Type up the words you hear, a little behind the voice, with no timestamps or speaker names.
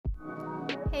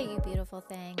Hey, you beautiful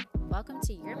thing. Welcome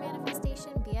to your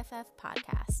Manifestation BFF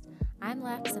podcast. I'm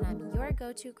Lex, and I'm your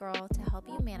go-to girl to help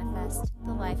you manifest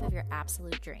the life of your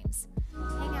absolute dreams.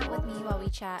 Hang out with me while we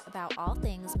chat about all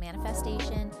things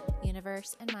manifestation,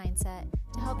 universe, and mindset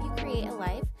to help you create a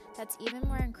life that's even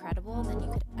more incredible than you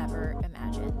could ever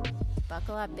imagine.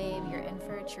 Buckle up, babe. You're in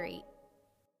for a treat.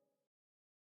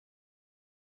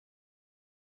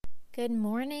 Good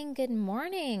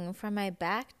morning from my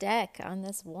back deck on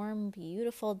this warm,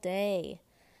 beautiful day.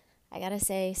 I gotta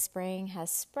say, spring has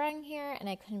sprung here, and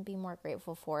I couldn't be more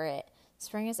grateful for it.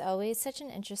 Spring is always such an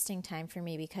interesting time for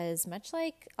me because much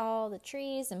like all the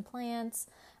trees and plants,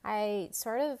 I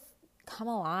sort of come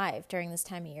alive during this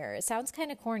time of year. It sounds kind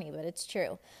of corny, but it's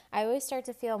true. I always start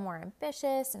to feel more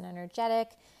ambitious and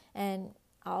energetic, and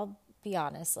I'll be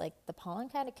honest, like the pollen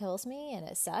kind of kills me and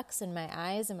it sucks, and my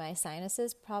eyes and my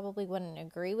sinuses probably wouldn't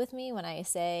agree with me when I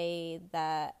say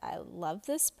that I love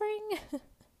this spring.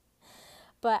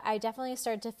 But I definitely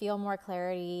start to feel more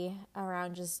clarity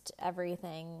around just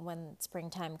everything when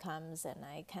springtime comes and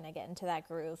I kind of get into that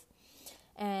groove.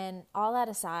 And all that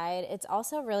aside, it's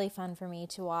also really fun for me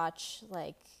to watch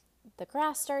like the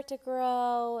grass start to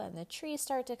grow and the trees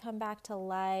start to come back to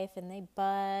life and they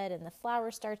bud and the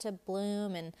flowers start to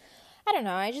bloom. And I don't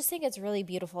know, I just think it's really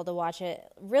beautiful to watch it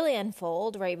really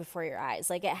unfold right before your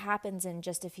eyes. Like it happens in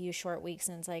just a few short weeks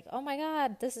and it's like, oh my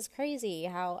God, this is crazy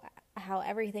how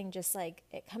everything just like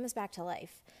it comes back to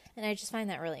life. And I just find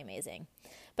that really amazing.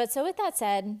 But so with that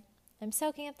said, I'm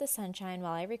soaking up the sunshine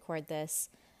while I record this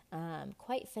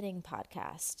quite fitting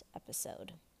podcast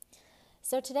episode.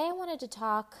 So today I wanted to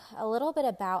talk a little bit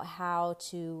about how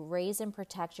to raise and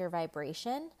protect your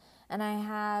vibration, and I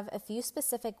have a few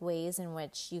specific ways in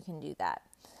which you can do that.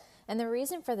 And the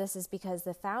reason for this is because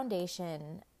the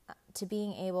foundation to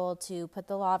being able to put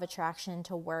the law of attraction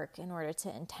to work in order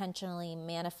to intentionally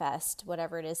manifest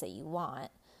whatever it is that you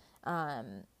want,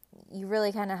 you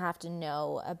really kind of have to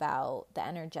know about the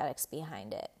energetics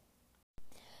behind it.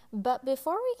 But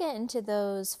before we get into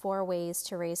those 4 ways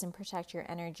to raise and protect your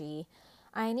energy,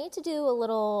 I need to do a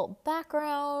little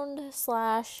background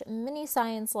 / mini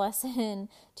science lesson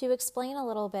to explain a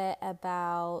little bit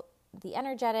about the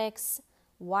energetics,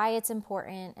 why it's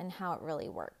important, and how it really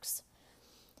works.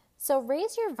 So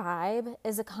raise your vibe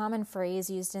is a common phrase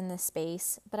used in this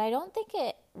space, but I don't think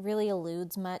it really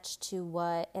alludes much to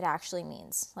what it actually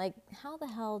means. Like, how the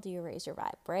hell do you raise your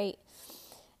vibe, right?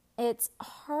 It's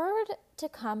hard to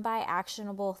come by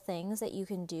actionable things that you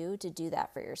can do to do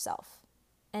that for yourself.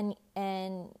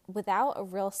 And without a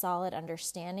real solid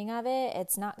understanding of it,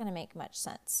 it's not going to make much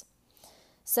sense.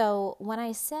 So when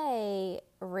I say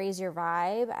raise your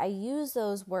vibe, I use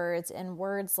those words in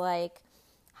words like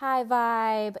high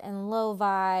vibe and low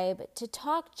vibe to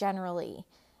talk generally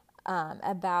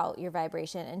about your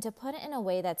vibration and to put it in a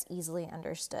way that's easily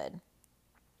understood.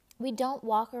 We don't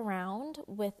walk around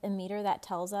with a meter that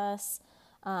tells us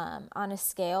on a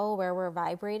scale where we're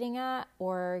vibrating at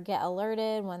or get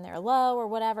alerted when they're low or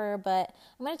whatever, but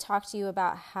I'm going to talk to you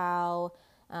about how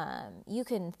you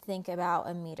can think about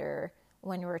a meter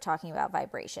when we're talking about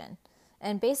vibration.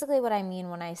 And basically what I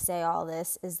mean when I say all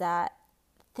this is that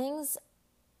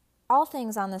all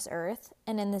things on this earth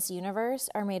and in this universe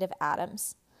are made of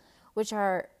atoms, which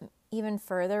are even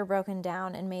further broken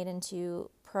down and made into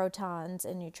protons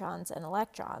and neutrons and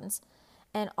electrons.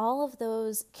 And all of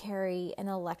those carry an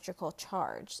electrical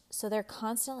charge. So they're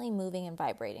constantly moving and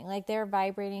vibrating. Like they're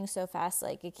vibrating so fast,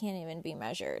 like it can't even be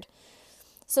measured.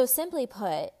 So simply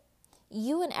put,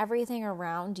 you and everything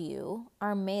around you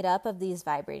are made up of these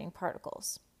vibrating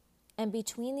particles. And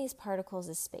between these particles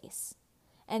is space.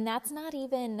 And that's not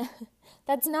even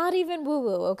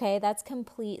woo-woo, okay? That's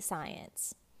complete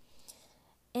science.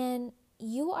 And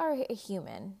you are a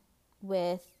human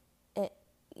with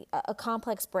a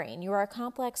complex brain. You are a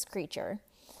complex creature,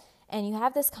 and you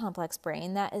have this complex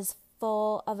brain that is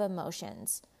full of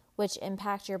emotions, which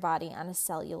impact your body on a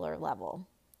cellular level.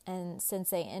 And since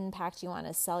they impact you on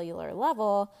a cellular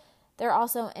level, they're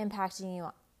also impacting you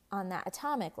on that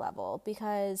atomic level,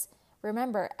 because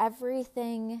remember,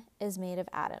 everything is made of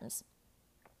atoms.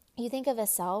 You think of a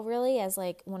cell really as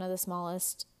like one of the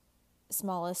smallest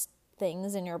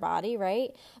things in your body, right?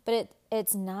 But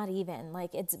it's not even,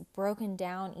 like it's broken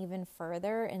down even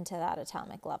further into that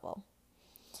atomic level.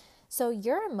 So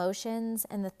your emotions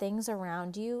and the things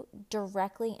around you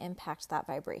directly impact that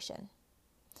vibration.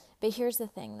 But here's the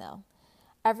thing though,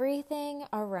 everything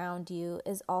around you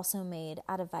is also made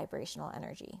out of vibrational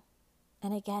energy.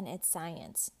 And again, it's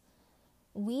science.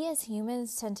 We as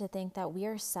humans tend to think that we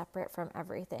are separate from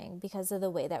everything because of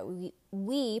the way that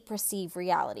we perceive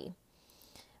reality.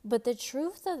 But the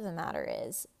truth of the matter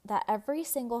is that every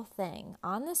single thing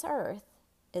on this earth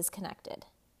is connected.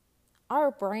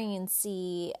 Our brains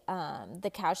see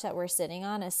the couch that we're sitting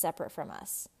on as separate from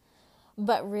us.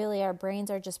 But really, our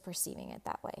brains are just perceiving it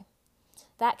that way.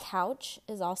 That couch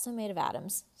is also made of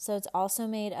atoms. So it's also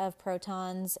made of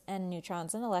protons and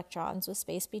neutrons and electrons with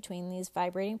space between these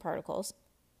vibrating particles.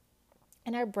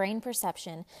 And our brain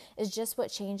perception is just what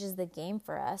changes the game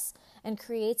for us and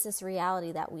creates this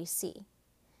reality that we see.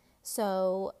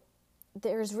 So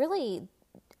there's really,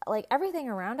 like, everything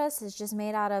around us is just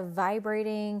made out of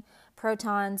vibrating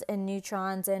protons and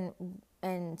neutrons and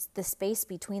the space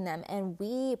between them. And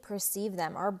we perceive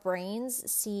them. Our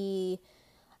brains see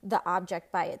the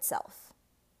object by itself.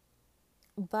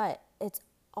 But it's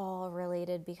all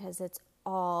related because it's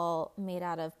all made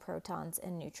out of protons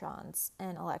and neutrons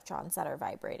and electrons that are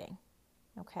vibrating.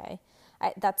 Okay?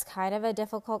 That's kind of a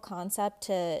difficult concept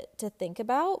to think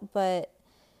about, but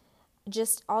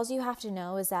just all you have to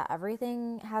know is that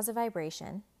everything has a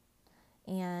vibration,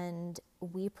 and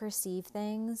we perceive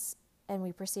things and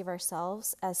we perceive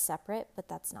ourselves as separate, but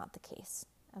that's not the case.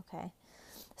 Okay?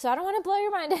 So I don't want to blow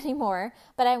your mind anymore,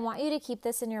 but I want you to keep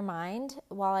this in your mind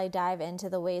while I dive into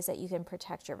the ways that you can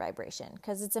protect your vibration,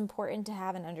 because it's important to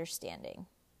have an understanding.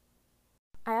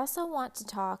 I also want to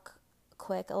talk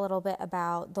quick a little bit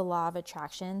about the law of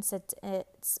attraction. So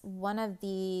it's one of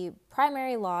the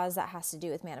primary laws that has to do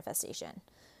with manifestation.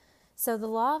 So the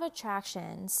law of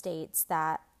attraction states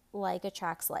that like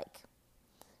attracts like,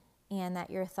 and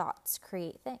that your thoughts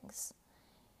create things.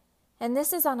 And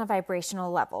this is on a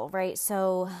vibrational level, right?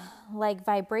 So like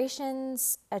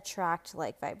vibrations attract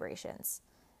like vibrations.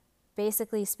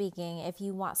 Basically speaking, if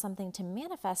you want something to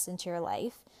manifest into your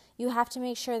life, you have to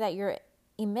make sure that you're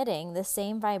emitting the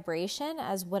same vibration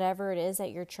as whatever it is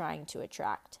that you're trying to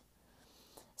attract.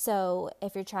 So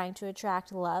if you're trying to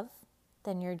attract love,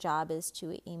 then your job is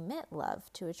to emit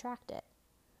love to attract it.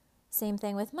 Same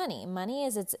thing with money. Money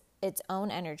is its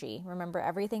own energy. Remember,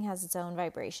 everything has its own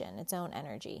vibration, its own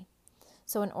energy.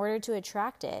 So in order to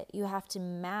attract it, you have to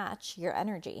match your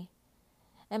energy.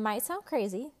 It might sound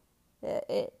crazy.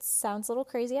 It sounds a little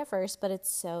crazy at first, but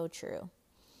it's so true.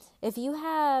 If you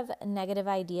have negative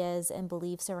ideas and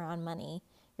beliefs around money,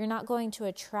 you're not going to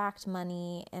attract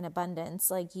money in abundance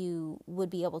like you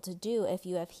would be able to do if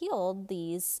you have healed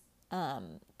these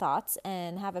thoughts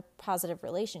and have a positive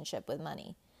relationship with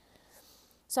money.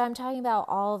 So I'm talking about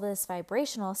all this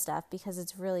vibrational stuff because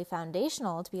it's really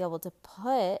foundational to be able to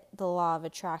put the law of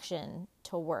attraction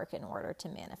to work in order to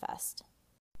manifest.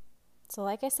 So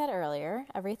like I said earlier,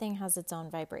 everything has its own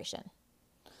vibration.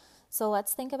 So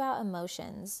let's think about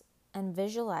emotions and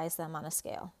visualize them on a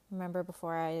scale. Remember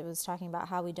before I was talking about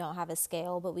how we don't have a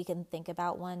scale, but we can think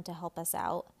about one to help us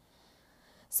out.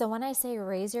 So when I say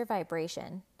raise your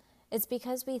vibration, it's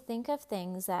because we think of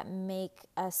things that make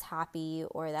us happy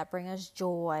or that bring us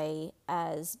joy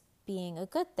as being a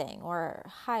good thing or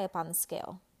high up on the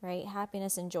scale, right?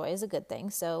 Happiness and joy is a good thing,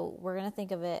 so we're going to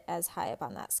think of it as high up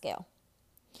on that scale.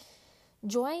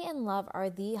 Joy and love are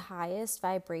the highest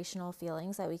vibrational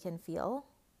feelings that we can feel,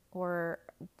 or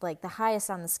like the highest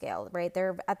on the scale, right?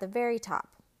 They're at the very top.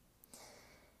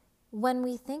 When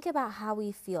we think about how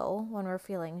we feel when we're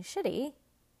feeling shitty,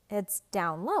 it's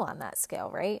down low on that scale,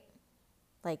 right?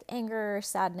 Like anger,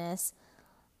 sadness.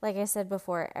 Like I said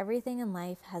before, everything in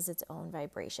life has its own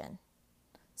vibration.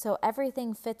 So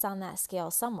everything fits on that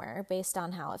scale somewhere based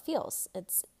on how it feels.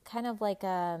 It's kind of like,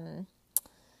 I'm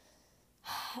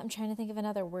trying to think of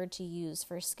another word to use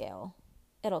for scale.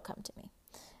 It'll come to me.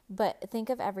 But think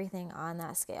of everything on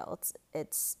that scale.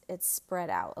 It's spread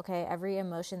out, okay? Every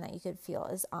emotion that you could feel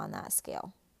is on that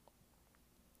scale.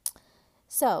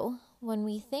 So when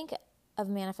we think of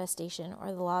manifestation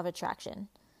or the law of attraction,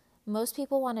 most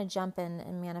people want to jump in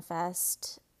and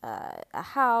manifest a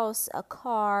house, a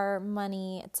car,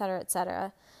 money, etc.,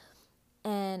 etc.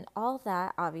 And all of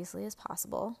that obviously is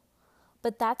possible,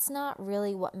 but that's not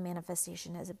really what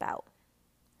manifestation is about.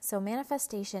 So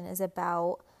manifestation is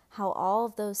about how all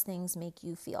of those things make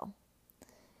you feel.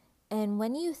 And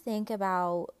when you think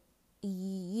about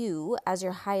you as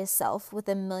your highest self with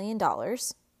 $1 million,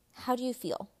 how do you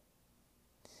feel?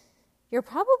 You're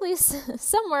probably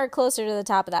somewhere closer to the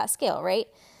top of that scale, right?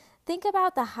 Think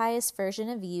about the highest version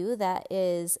of you that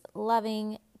is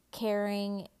loving,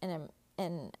 caring, and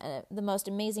the most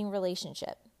amazing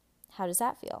relationship. How does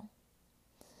that feel?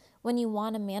 When you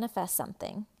want to manifest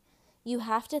something, you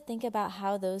have to think about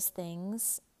how those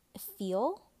things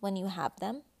feel when you have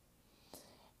them.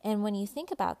 And when you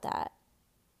think about that,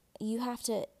 you have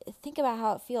to think about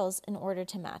how it feels in order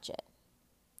to match it.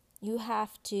 You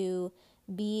have to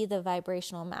be the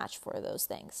vibrational match for those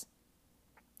things.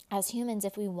 As humans,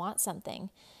 if we want something,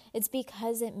 it's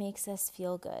because it makes us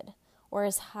feel good or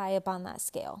is high up on that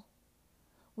scale.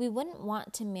 We wouldn't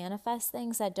want to manifest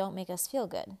things that don't make us feel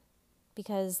good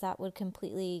because it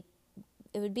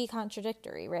would be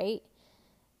contradictory, right?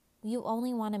 You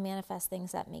only want to manifest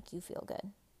things that make you feel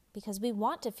good because we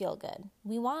want to feel good.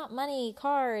 We want money,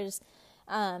 cars,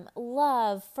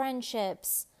 love,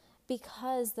 friendships,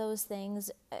 because those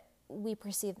things, we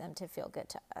perceive them to feel good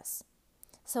to us.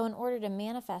 So in order to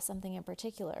manifest something in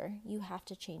particular, you have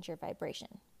to change your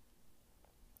vibration.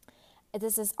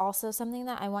 This is also something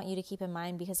that I want you to keep in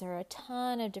mind because there are a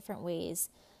ton of different ways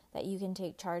that you can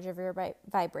take charge of your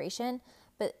vibration.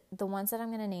 But the ones that I'm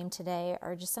going to name today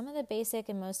are just some of the basic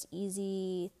and most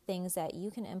easy things that you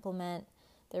can implement.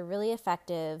 They're really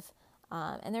effective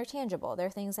and they're tangible. They're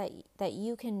things that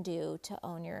you can do to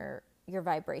own your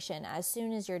vibration as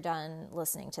soon as you're done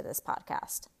listening to this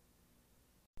podcast.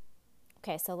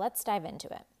 Okay, so let's dive into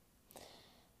it.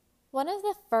 One of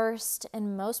the first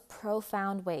and most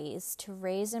profound ways to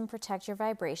raise and protect your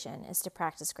vibration is to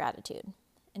practice gratitude.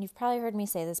 And you've probably heard me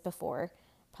say this before,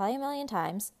 probably a million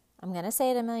times. I'm going to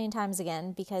say it a million times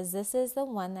again because this is the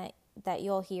one that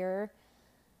you'll hear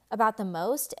about the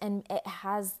most, and it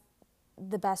has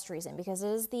the best reason because it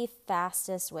is the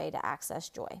fastest way to access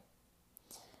joy.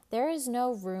 There is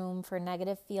no room for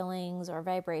negative feelings or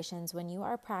vibrations when you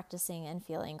are practicing and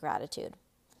feeling gratitude.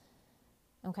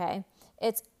 Okay?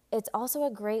 It's also a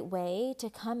great way to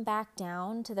come back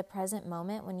down to the present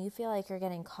moment when you feel like you're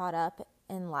getting caught up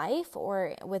in life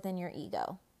or within your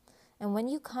ego. And when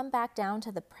you come back down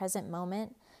to the present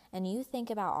moment and you think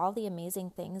about all the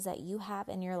amazing things that you have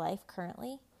in your life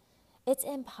currently, it's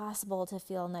impossible to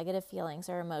feel negative feelings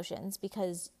or emotions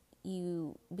because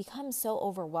you become so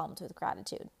overwhelmed with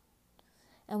gratitude.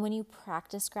 And when you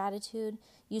practice gratitude,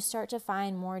 you start to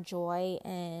find more joy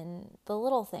in the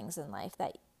little things in life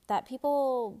that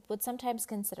people would sometimes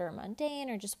consider mundane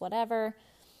or just whatever.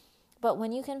 But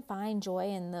when you can find joy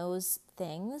in those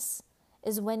things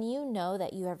is when you know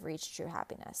that you have reached true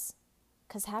happiness.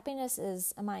 Because happiness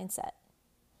is a mindset.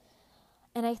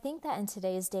 And I think that in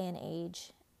today's day and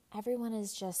age, everyone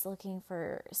is just looking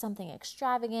for something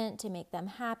extravagant to make them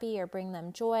happy or bring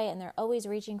them joy, and they're always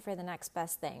reaching for the next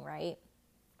best thing, right?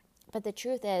 But the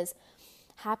truth is,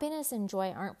 happiness and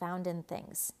joy aren't found in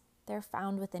things. They're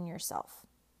found within yourself.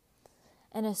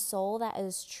 And a soul that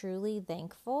is truly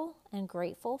thankful and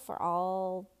grateful for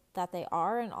all that they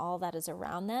are and all that is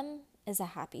around them is a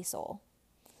happy soul.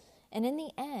 And in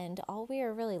the end, all we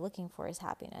are really looking for is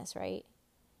happiness, right?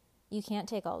 You can't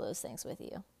take all those things with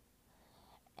you.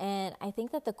 And I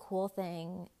think that the cool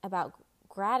thing about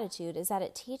gratitude is that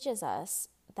it teaches us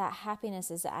that happiness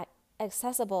is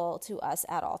accessible to us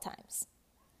at all times.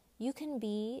 You can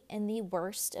be in the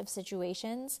worst of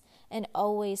situations and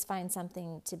always find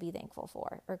something to be thankful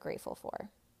for or grateful for.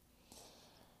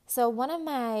 So one of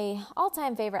my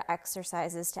all-time favorite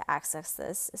exercises to access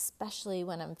this, especially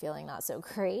when I'm feeling not so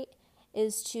great,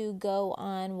 is to go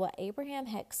on what Abraham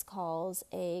Hicks calls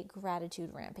a gratitude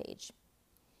rampage.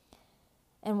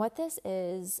 And what this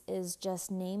is just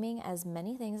naming as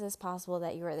many things as possible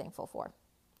that you are thankful for,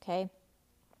 okay?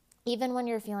 Even when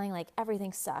you're feeling like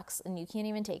everything sucks and you can't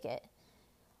even take it,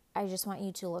 I just want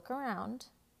you to look around,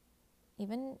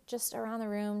 even just around the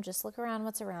room, just look around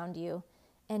what's around you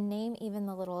and name even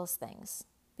the littlest things.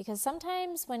 Because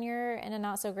sometimes when you're in a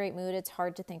not so great mood, it's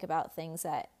hard to think about things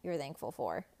that you're thankful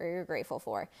for or you're grateful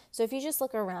for. So if you just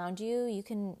look around you, you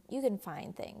can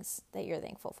find things that you're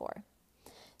thankful for.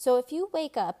 So if you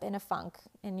wake up in a funk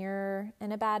and you're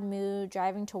in a bad mood,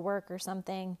 driving to work or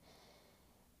something,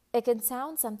 it can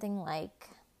sound something like,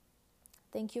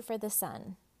 thank you for the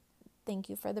sun. Thank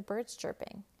you for the birds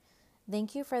chirping.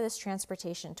 Thank you for this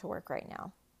transportation to work right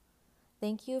now.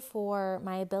 Thank you for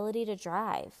my ability to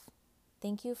drive.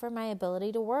 Thank you for my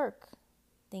ability to work.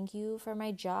 Thank you for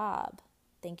my job.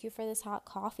 Thank you for this hot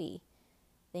coffee.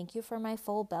 Thank you for my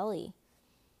full belly.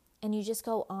 And you just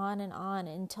go on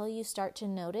until you start to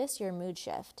notice your mood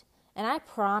shift. And I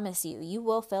promise you, you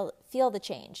will feel the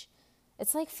change.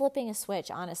 It's like flipping a switch,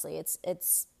 honestly.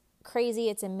 It's crazy,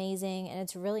 it's amazing, and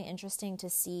it's really interesting to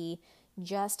see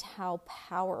just how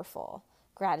powerful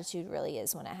gratitude really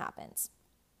is when it happens.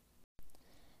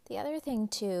 The other thing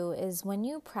too is when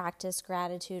you practice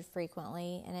gratitude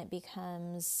frequently and it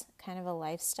becomes kind of a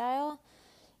lifestyle,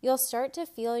 you'll start to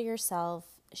feel yourself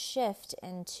shift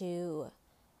into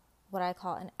what I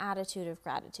call an attitude of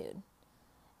gratitude.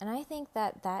 And I think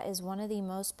that is one of the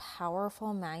most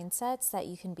powerful mindsets that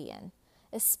you can be in,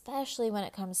 especially when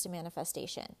it comes to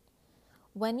manifestation.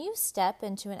 When you step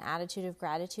into an attitude of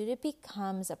gratitude, it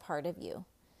becomes a part of you.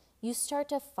 you start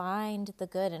to find the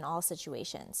good in all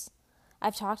situations.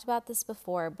 I've talked about this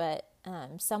before, but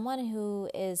someone who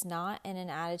is not in an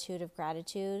attitude of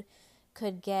gratitude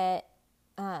could get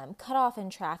cut off in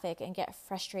traffic and get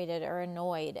frustrated or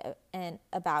annoyed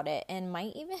about it, and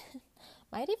might even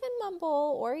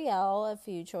mumble or yell a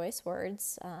few choice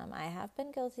words. I have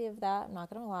been guilty of that, I'm not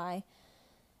going to lie.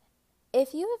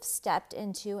 If you have stepped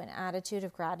into an attitude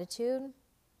of gratitude,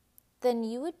 then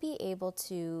you would be able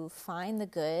to find the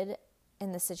good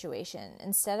in the situation.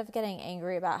 Instead of getting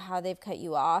angry about how they've cut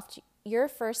you off, your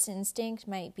first instinct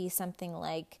might be something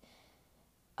like,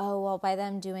 oh, well, by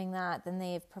them doing that, then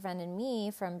they've prevented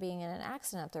me from being in an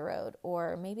accident up the road.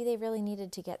 Or maybe they really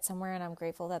needed to get somewhere and I'm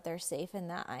grateful that they're safe and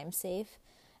that I'm safe.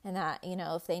 And that, you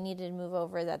know, if they needed to move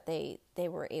over, that they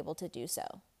were able to do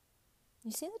so.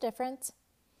 You see the difference?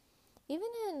 Even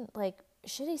in like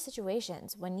shitty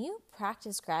situations, when you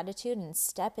practice gratitude and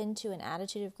step into an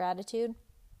attitude of gratitude,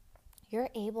 you're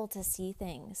able to see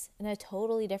things in a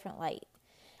totally different light.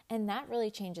 And that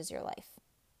really changes your life.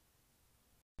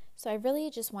 So I really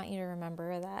just want you to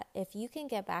remember that if you can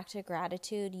get back to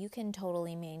gratitude, you can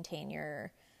totally maintain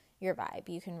your vibe.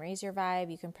 You can raise your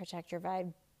vibe, you can protect your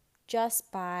vibe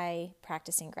just by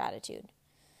practicing gratitude.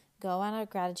 Go on a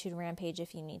gratitude rampage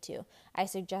if you need to. I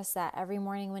suggest that every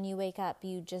morning when you wake up,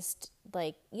 you just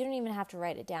you don't even have to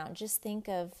write it down. Just think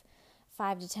of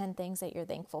 5 to 10 things that you're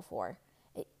thankful for.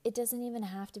 It doesn't even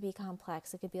have to be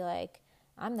complex. It could be like,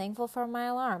 I'm thankful for my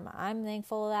alarm. I'm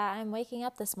thankful that I'm waking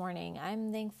up this morning.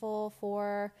 I'm thankful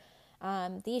for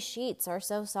these sheets are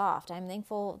so soft. I'm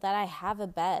thankful that I have a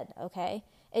bed, okay?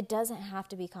 It doesn't have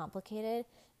to be complicated.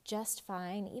 Just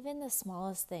find even the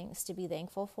smallest things to be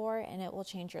thankful for, and it will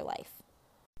change your life.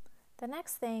 The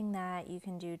next thing that you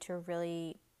can do to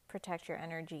really protect your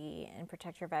energy and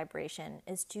protect your vibration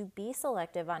is to be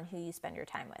selective on who you spend your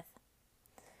time with.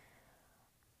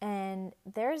 And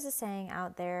there's a saying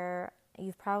out there,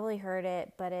 you've probably heard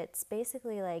it, but it's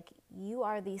basically like you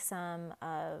are the sum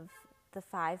of the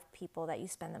 5 people that you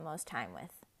spend the most time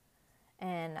with.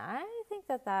 And I think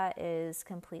that is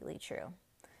completely true.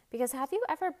 Because have you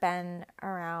ever been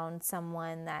around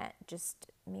someone that just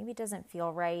maybe doesn't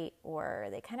feel right, or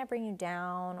they kind of bring you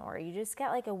down, or you just get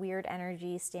like a weird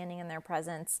energy standing in their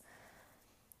presence?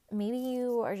 Maybe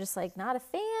you are just like not a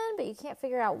fan, but you can't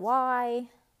figure out why.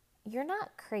 You're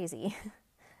not crazy.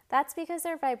 That's because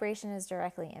their vibration is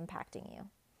directly impacting you.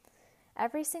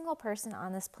 Every single person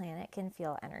on this planet can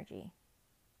feel energy,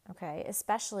 okay?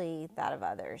 Especially that of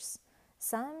others.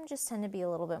 Some just tend to be a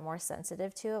little bit more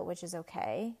sensitive to it, which is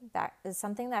okay. That is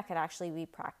something that could actually be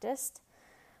practiced.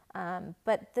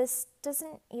 But this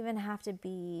doesn't even have to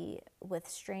be with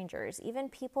strangers. Even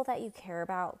people that you care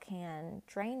about can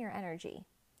drain your energy.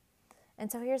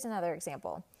 And so here's another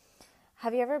example.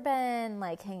 Have you ever been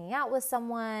like hanging out with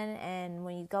someone and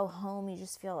when you go home, you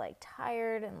just feel like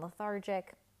tired and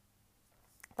lethargic?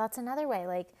 That's another way.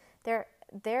 Like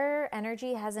their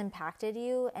energy has impacted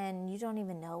you and you don't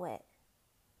even know it.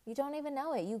 You don't even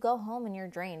know it. You go home and you're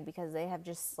drained because they have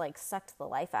just like sucked the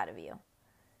life out of you.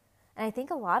 And I think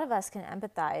a lot of us can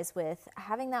empathize with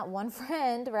having that one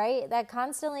friend, right, that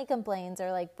constantly complains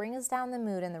or like brings down the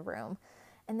mood in the room,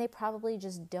 and they probably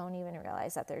just don't even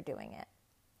realize that they're doing it.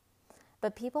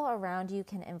 But people around you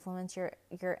can influence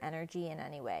your energy in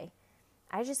any way.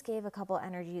 I just gave a couple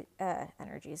energies.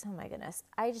 Oh my goodness.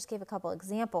 I just gave a couple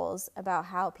examples about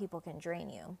how people can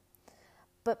drain you.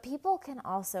 But people can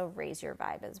also raise your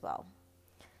vibe as well.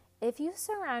 If you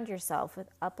surround yourself with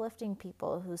uplifting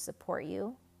people who support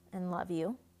you and love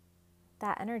you,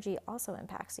 that energy also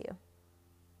impacts you.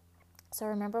 So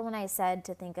remember when I said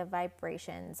to think of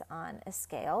vibrations on a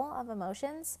scale of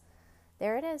emotions?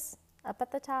 There it is, up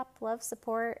at the top. Love,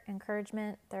 support,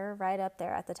 encouragement, they're right up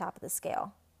there at the top of the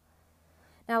scale.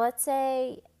 Now let's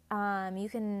say you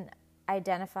can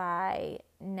identify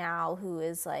now who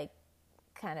is like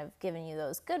kind of giving you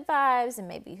those good vibes and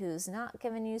maybe who's not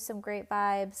giving you some great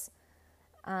vibes.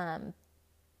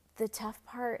 The tough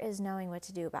part is knowing what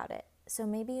to do about it. So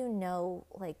maybe you know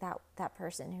like that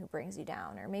person who brings you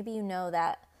down, or maybe you know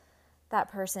that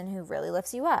person who really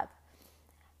lifts you up.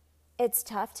 It's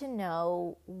tough to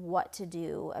know what to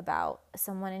do about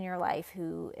someone in your life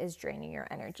who is draining your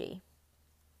energy.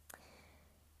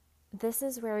 This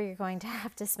is where you're going to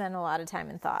have to spend a lot of time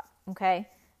and thought, okay?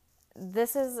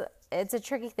 It's a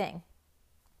tricky thing.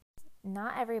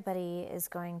 Not everybody is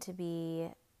going to be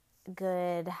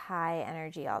good, high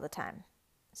energy all the time.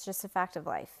 It's just a fact of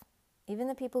life. Even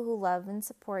the people who love and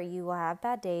support you will have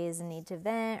bad days and need to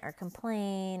vent or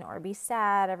complain or be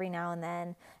sad every now and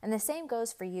then. And the same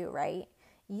goes for you, right?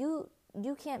 You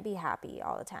can't be happy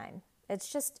all the time.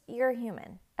 It's just, you're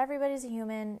human. Everybody's a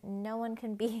human. No one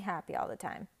can be happy all the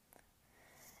time.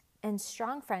 And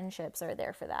strong friendships are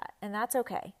there for that. And that's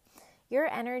okay. Your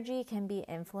energy can be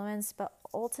influenced, but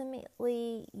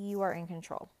ultimately you are in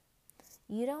control.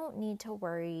 You don't need to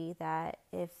worry that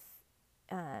if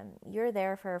you're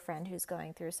there for a friend who's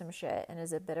going through some shit and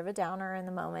is a bit of a downer in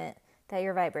the moment, that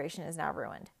your vibration is now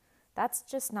ruined. That's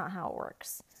just not how it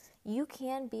works. You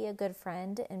can be a good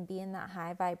friend and be in that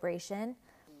high vibration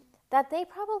that they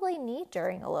probably need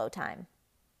during a low time.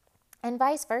 And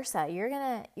vice versa. You're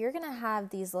gonna have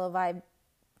these low vibe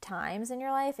times in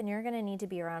your life, and you're gonna need to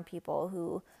be around people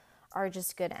who are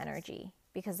just good energy,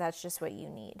 because that's just what you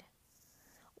need.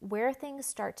 Where things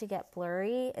start to get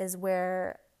blurry is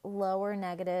where lower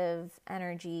negative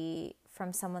energy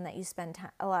from someone that you spend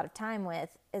a lot of time with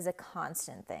is a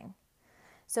constant thing.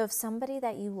 So if somebody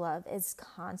that you love is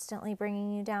constantly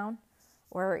bringing you down,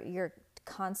 or you're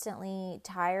constantly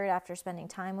tired after spending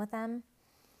time with them,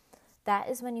 that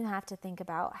is when you have to think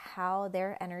about how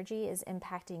their energy is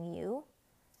impacting you,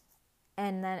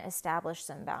 and then establish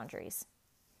some boundaries.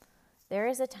 There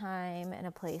is a time and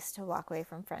a place to walk away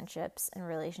from friendships and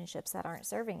relationships that aren't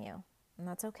serving you, and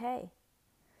that's okay.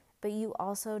 But you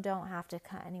also don't have to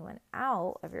cut anyone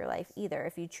out of your life either.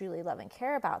 If you truly love and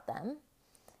care about them,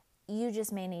 you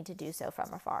just may need to do so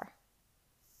from afar.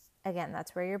 Again,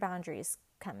 that's where your boundaries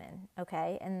come in,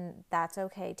 okay? And that's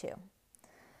okay too.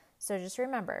 So just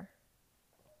remember,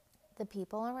 the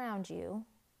people around you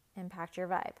impact your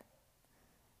vibe,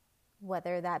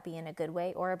 whether that be in a good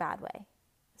way or a bad way.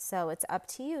 So it's up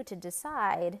to you to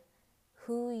decide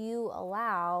who you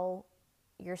allow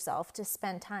yourself to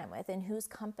spend time with and whose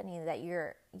company that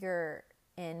you're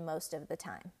in most of the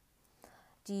time.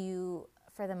 Do you,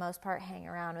 for the most part, hang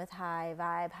around with high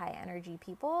vibe, high energy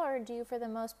people, or do you, for the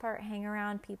most part, hang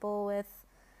around people with,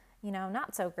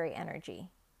 not so great energy?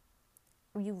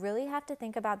 You really have to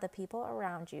think about the people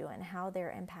around you and how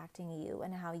they're impacting you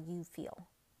and how you feel,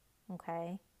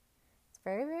 okay? It's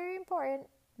very, very important.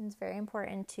 It's very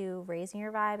important to raising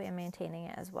your vibe and maintaining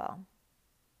it as well.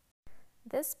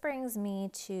 This brings me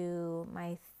to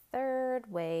my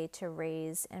third way to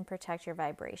raise and protect your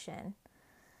vibration.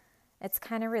 It's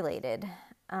kind of related.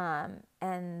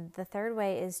 And the third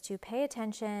way is to pay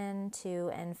attention to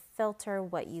and filter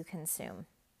what you consume.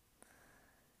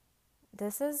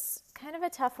 This is kind of a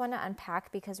tough one to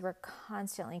unpack because we're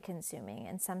constantly consuming,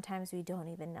 and sometimes we don't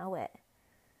even know it.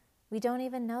 We don't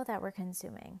even know that we're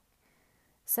consuming.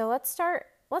 So let's start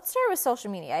with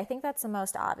social media. I think that's the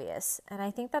most obvious, and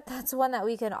I think that that's one that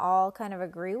we can all kind of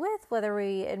agree with, whether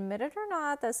we admit it or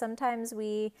not, that sometimes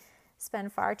we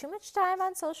spend far too much time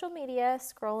on social media,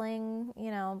 scrolling,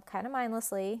 kind of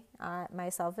mindlessly,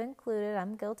 myself included.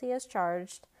 I'm guilty as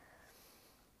charged.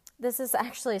 This is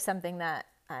actually something that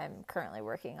I'm currently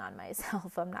working on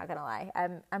myself. I'm not going to lie.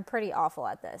 I'm pretty awful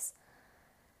at this.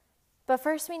 But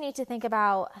first we need to think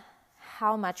about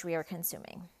how much we are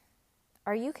consuming.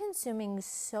 Are you consuming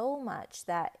so much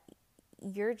that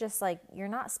you're just you're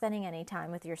not spending any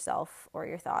time with yourself or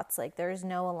your thoughts? There's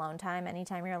no alone time.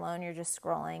 Anytime you're alone, you're just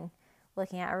scrolling,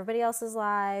 looking at everybody else's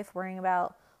life, worrying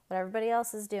about what everybody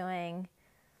else is doing.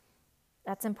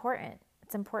 That's important.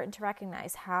 It's important to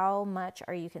recognize how much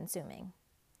are you consuming.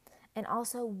 And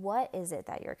also, what is it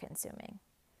that you're consuming?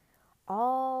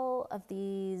 All of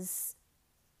these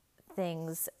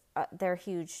things, they're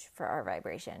huge for our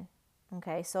vibration.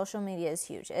 Okay, social media is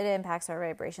huge. It impacts our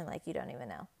vibration like you don't even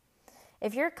know.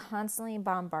 If you're constantly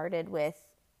bombarded with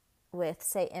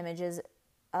say, images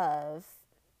of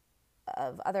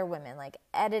other women, like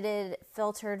edited,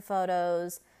 filtered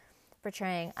photos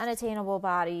portraying unattainable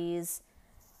bodies,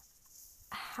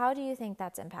 how do you think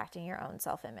that's impacting your own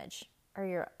self-image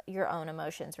or your own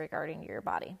emotions regarding your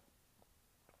body?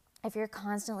 If you're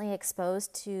constantly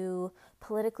exposed to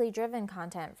politically driven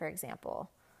content, for example,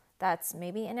 that's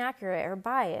maybe inaccurate or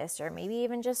biased or maybe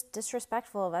even just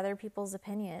disrespectful of other people's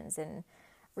opinions, and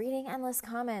reading endless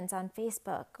comments on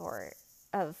Facebook or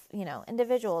of,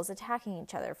 individuals attacking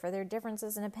each other for their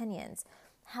differences in opinions,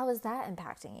 how is that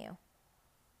impacting you?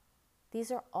 These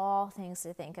are all things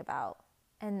to think about.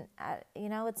 And,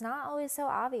 it's not always so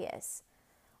obvious.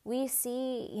 We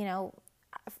see,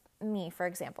 me, for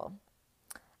example,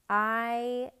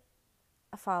 I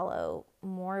follow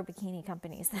more bikini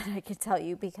companies than I could tell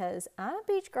you because I'm a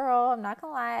beach girl. I'm not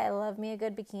gonna lie. I love me a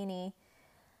good bikini.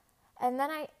 And then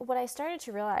what I started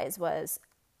to realize was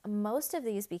most of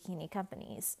these bikini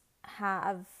companies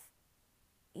have,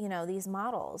 these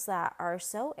models that are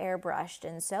so airbrushed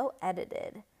and so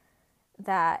edited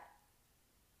that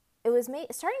it was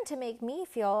starting to make me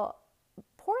feel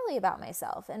poorly about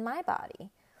myself and my body.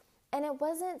 And it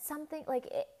wasn't something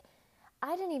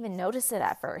I didn't even notice it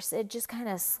at first. It just kind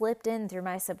of slipped in through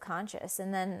my subconscious.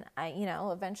 And then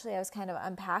eventually I was kind of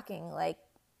unpacking like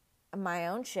my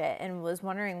own shit and was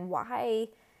wondering, why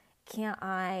can't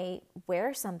I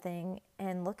wear something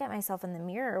and look at myself in the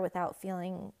mirror without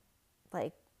feeling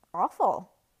like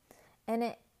awful? And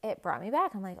it brought me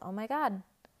back. I'm like, oh my God,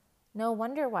 no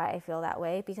wonder why I feel that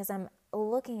way, because I'm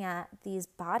looking at these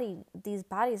bodies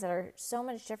that are so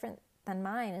much different than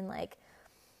mine and like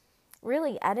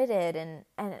really edited and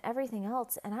everything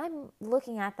else. And I'm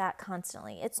looking at that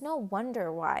constantly. It's no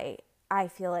wonder why I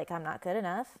feel like I'm not good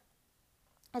enough.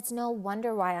 It's no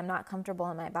wonder why I'm not comfortable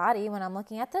in my body when I'm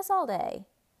looking at this all day.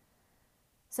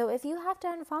 So if you have to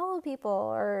unfollow people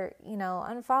or,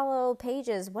 unfollow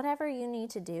pages, whatever you need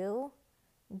to do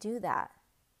that.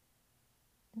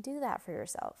 Do that for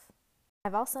yourself.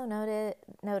 I've also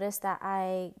noticed that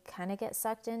I kind of get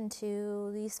sucked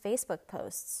into these Facebook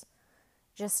posts,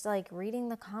 just like reading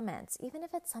the comments, even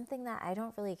if it's something that I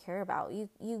don't really care about.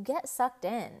 You get sucked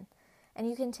in and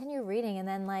you continue reading, and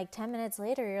then like 10 minutes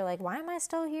later, you're like, why am I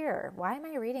still here? Why am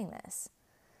I reading this?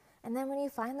 And then when you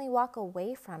finally walk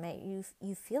away from it,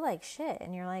 you feel like shit,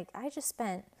 and you're like, I just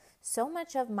spent so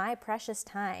much of my precious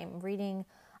time reading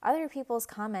other people's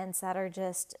comments that are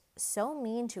just so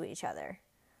mean to each other.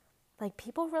 Like,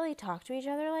 people really talk to each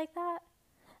other like that?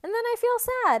 And then I feel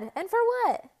sad. And for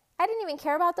what? I didn't even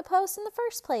care about the post in the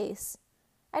first place.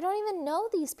 I don't even know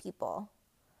these people.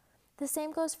 The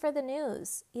same goes for the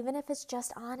news. Even if it's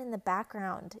just on in the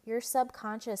background, your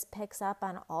subconscious picks up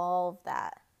on all of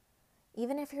that.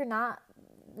 Even if you're not,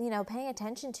 paying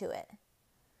attention to it.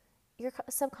 Your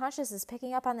subconscious is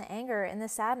picking up on the anger and the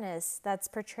sadness that's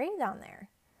portrayed on there.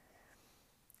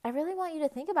 I really want you to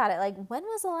think about it. Like, when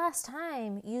was the last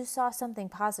time you saw something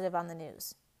positive on the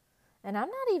news? And I'm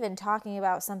not even talking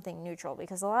about something neutral,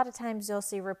 because a lot of times you'll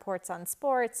see reports on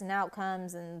sports and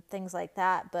outcomes and things like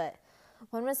that. But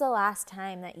when was the last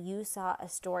time that you saw a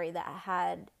story that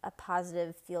had a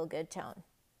positive, feel-good tone?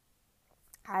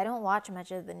 I don't watch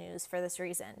much of the news for this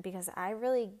reason, because I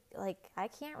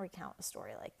can't recount a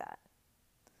story like that.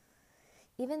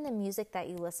 Even the music that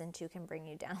you listen to can bring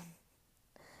you down.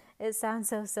 It sounds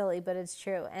so silly, but it's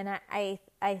true. And I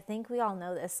think we all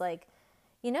know this. Like,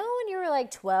 when you were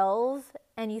like 12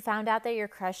 and you found out that your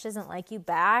crush doesn't like you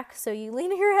back, so you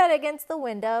lean your head against the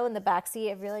window in the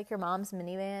backseat of your mom's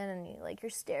minivan, and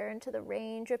you're staring to the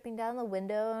rain dripping down the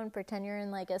window and pretend you're in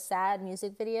like a sad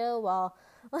music video while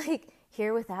like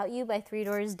Here Without You by Three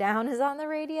Doors Down is on the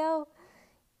radio.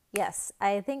 Yes,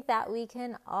 I think that we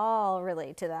can all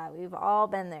relate to that. We've all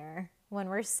been there. When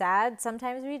we're sad,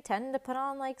 sometimes we tend to put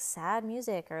on like sad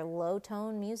music or low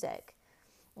tone music.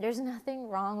 There's nothing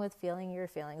wrong with feeling your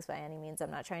feelings by any means. I'm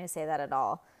not trying to say that at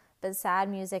all. But sad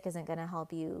music isn't going to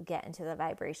help you get into the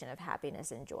vibration of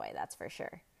happiness and joy, that's for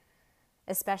sure.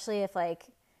 Especially if I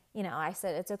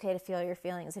said it's okay to feel your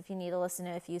feelings. If you need to listen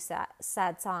to a few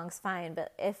sad songs, fine.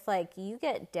 But if you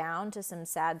get down to some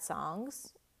sad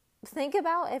songs, think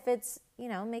about if it's,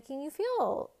 making you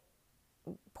feel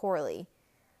poorly.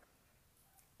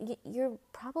 You're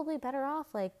probably better off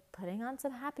putting on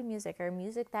some happy music or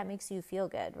music that makes you feel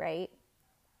good, right?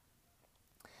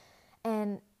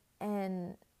 And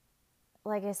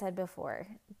like I said before,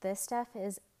 this stuff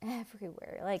is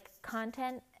everywhere. Like,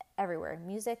 content everywhere,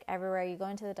 music everywhere. You go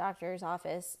into the doctor's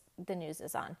office, the news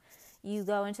is on. You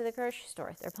go into the grocery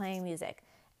store, they're playing music.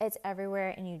 It's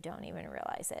everywhere and you don't even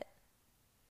realize it.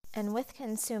 And with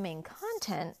consuming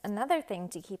content, another thing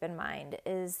to keep in mind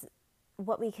is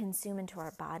what we consume into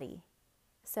our body.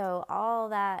 So all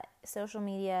that social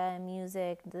media,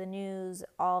 music, the news,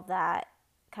 all of that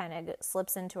kind of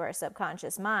slips into our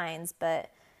subconscious minds, but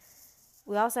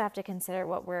we also have to consider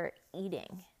what we're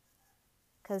eating,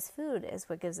 because food is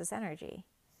what gives us energy.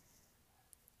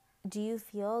 Do you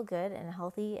feel good and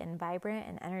healthy and vibrant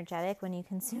and energetic when you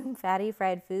consume fatty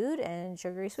fried food and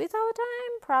sugary sweets all the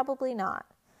time? Probably not.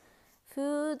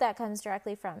 Food that comes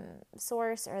directly from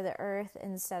source or the earth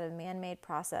instead of man-made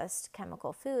processed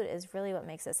chemical food is really what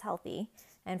makes us healthy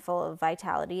and full of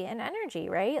vitality and energy,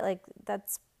 right? Like,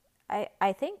 that's,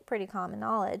 I think, pretty common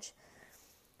knowledge.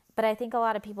 But I think a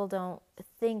lot of people don't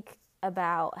think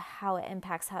about how it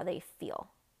impacts how they feel.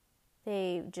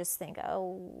 They just think,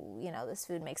 this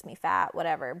food makes me fat,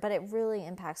 whatever. But it really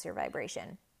impacts your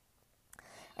vibration.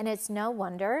 And it's no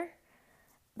wonder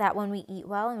that when we eat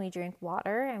well and we drink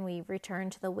water and we return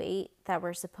to the weight that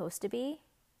we're supposed to be,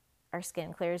 our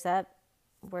skin clears up,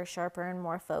 we're sharper and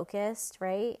more focused,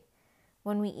 right?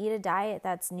 When we eat a diet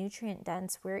that's nutrient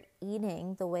dense, we're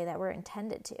eating the way that we're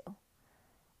intended to.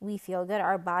 We feel good.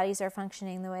 Our bodies are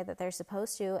functioning the way that they're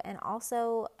supposed to. And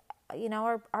also,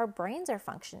 our brains are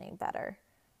functioning better.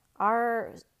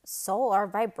 our soul, our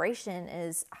vibration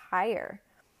is higher.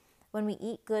 When we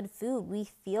eat good food, we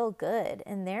feel good,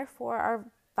 and therefore our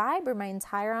vibe remains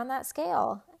higher on that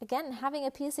scale. Again, having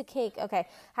a piece of cake,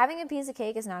 having a piece of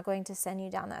cake is not going to send you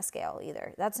down that scale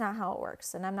either. That's not how it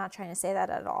works, and I'm not trying to say that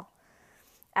at all.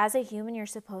 As a human, you're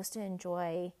supposed to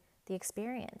enjoy the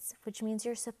experience, which means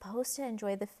you're supposed to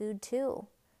enjoy the food too.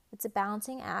 It's a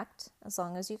balancing act, as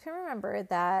long as you can remember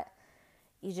that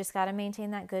you just got to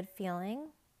maintain that good feeling.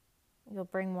 You'll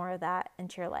bring more of that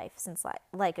into your life, since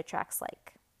like attracts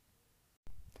like.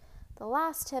 The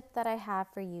last tip that I have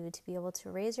for you to be able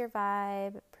to raise your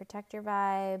vibe, protect your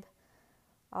vibe,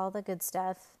 all the good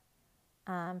stuff,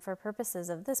 for purposes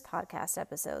of this podcast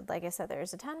episode. Like I said,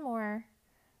 there's a ton more,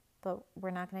 but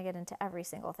we're not going to get into every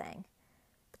single thing.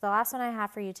 But the last one I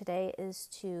have for you today is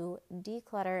to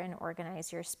declutter and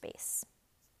organize your space.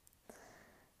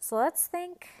 So let's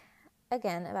think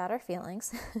again about our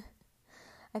feelings.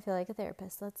 I feel like a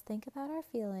therapist. Let's think about our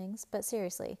feelings, but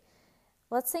seriously,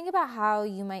 let's think about how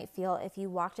you might feel if you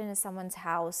walked into someone's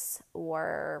house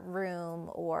or room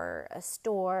or a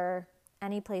store,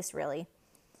 any place really,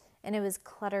 and it was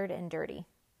cluttered and dirty.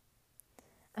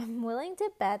 I'm willing to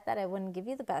bet that it wouldn't give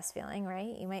you the best feeling,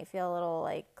 right? You might feel a little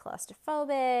like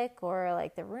claustrophobic, or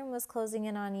like the room was closing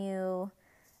in on you.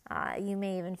 You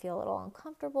may even feel a little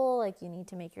uncomfortable, like you need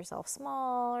to make yourself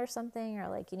small or something, or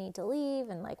like you need to leave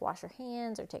and like wash your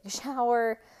hands or take a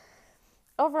shower.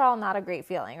 Overall, not a great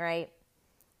feeling, right?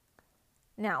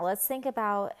 Now, let's think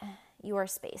about your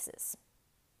spaces.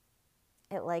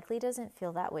 It likely doesn't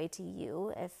feel that way to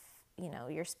you if,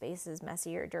 your space is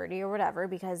messy or dirty or whatever,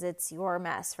 because it's your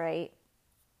mess, right?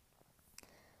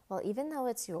 Well, even though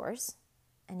it's yours,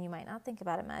 and you might not think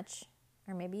about it much,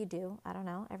 or maybe you do, I don't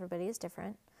know, everybody is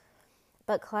different,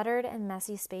 but cluttered and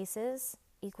messy spaces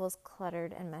equals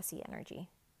cluttered and messy energy.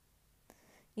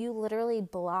 You literally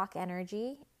block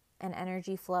energy and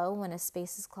energy flow when a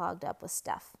space is clogged up with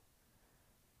stuff.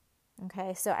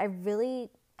 Okay, so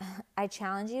I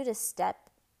challenge you to step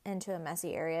into a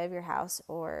messy area of your house,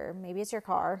 or maybe it's your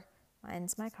car.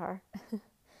 Mine's my car.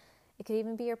 It could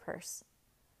even be your purse.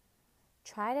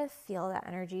 Try to feel that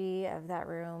energy of that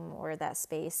room or that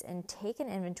space and take an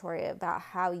inventory about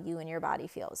how you and your body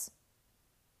feels.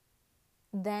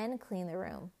 Then clean the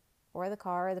room or the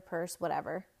car or the purse,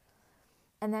 whatever.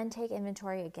 And then take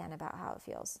inventory again about how it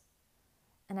feels.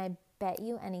 And I bet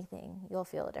you anything, you'll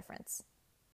feel a difference.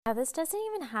 Now, this doesn't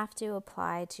even have to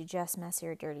apply to just messy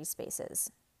or dirty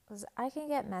spaces, because I can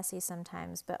get messy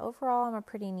sometimes, but overall, I'm a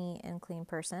pretty neat and clean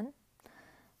person.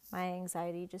 My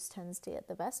anxiety just tends to get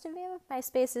the best of me if my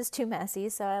space is too messy,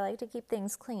 so I like to keep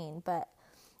things clean. But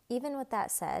even with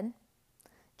that said,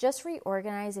 just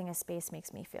reorganizing a space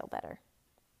makes me feel better.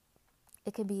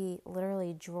 It could be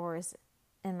literally drawers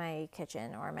in my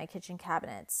kitchen or my kitchen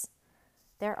cabinets.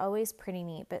 They're always pretty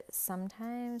neat, but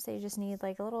sometimes they just need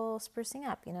like a little sprucing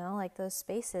up, like those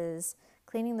spaces.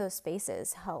 Cleaning those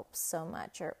spaces helps so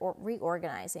much, or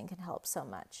reorganizing can help so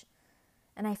much.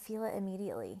 And I feel it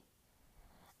immediately.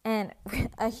 And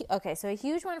so a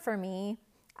huge one for me,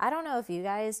 I don't know if you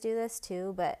guys do this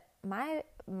too, but my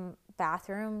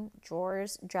bathroom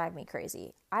drawers drive me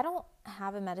crazy. I don't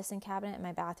have a medicine cabinet in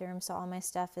my bathroom, so all my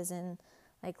stuff is in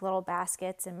like little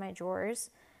baskets in my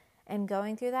drawers. And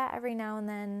going through that every now and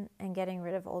then and getting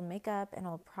rid of old makeup and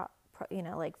old,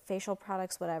 like facial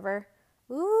products, whatever.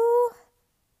 Ooh,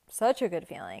 such a good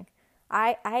feeling.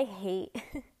 I hate,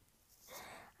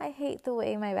 I hate the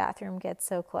way my bathroom gets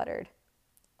so cluttered.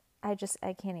 I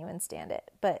can't even stand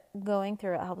it. But going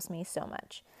through it helps me so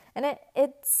much. And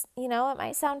it's, it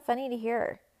might sound funny to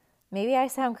hear. Maybe I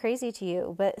sound crazy to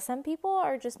you, but some people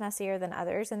are just messier than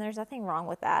others, and there's nothing wrong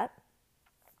with that.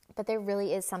 But there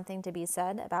really is something to be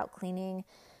said about cleaning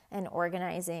and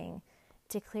organizing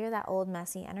to clear that old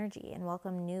messy energy and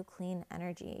welcome new clean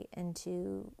energy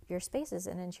into your spaces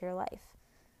and into your life.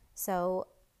 So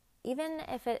even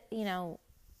if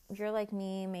you're like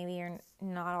me, maybe you're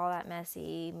not all that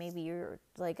messy, maybe you're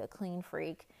like a clean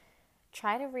freak,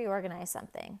 try to reorganize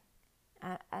something.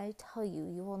 I tell you,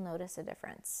 you will notice a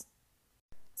difference.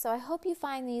 So I hope you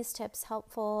find these tips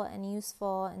helpful and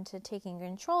useful into taking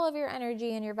control of your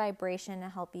energy and your vibration to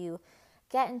help you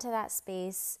get into that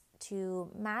space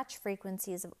to match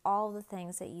frequencies of all the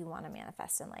things that you want to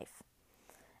manifest in life.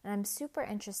 And I'm super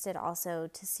interested also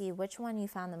to see which one you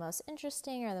found the most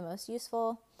interesting or the most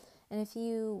useful. And if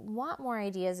you want more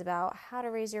ideas about how to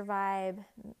raise your vibe,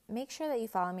 make sure that you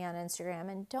follow me on Instagram,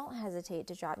 and don't hesitate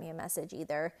to drop me a message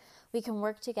either. We can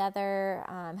work together,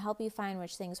 help you find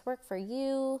which things work for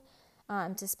you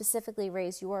to specifically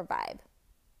raise your vibe.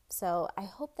 So I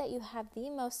hope that you have the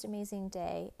most amazing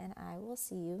day, and I will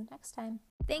see you next time.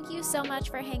 Thank you so much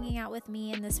for hanging out with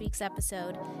me in this week's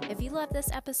episode. If you love this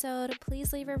episode,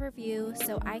 please leave a review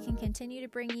so I can continue to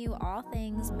bring you all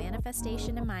things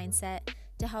manifestation and mindset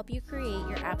to help you create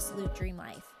your absolute dream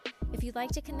life. If you'd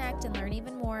like to connect and learn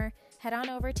even more, head on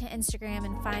over to Instagram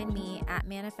and find me at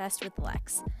Manifest with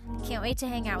Lex. Can't wait to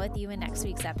hang out with you in next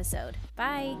week's episode.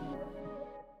 Bye!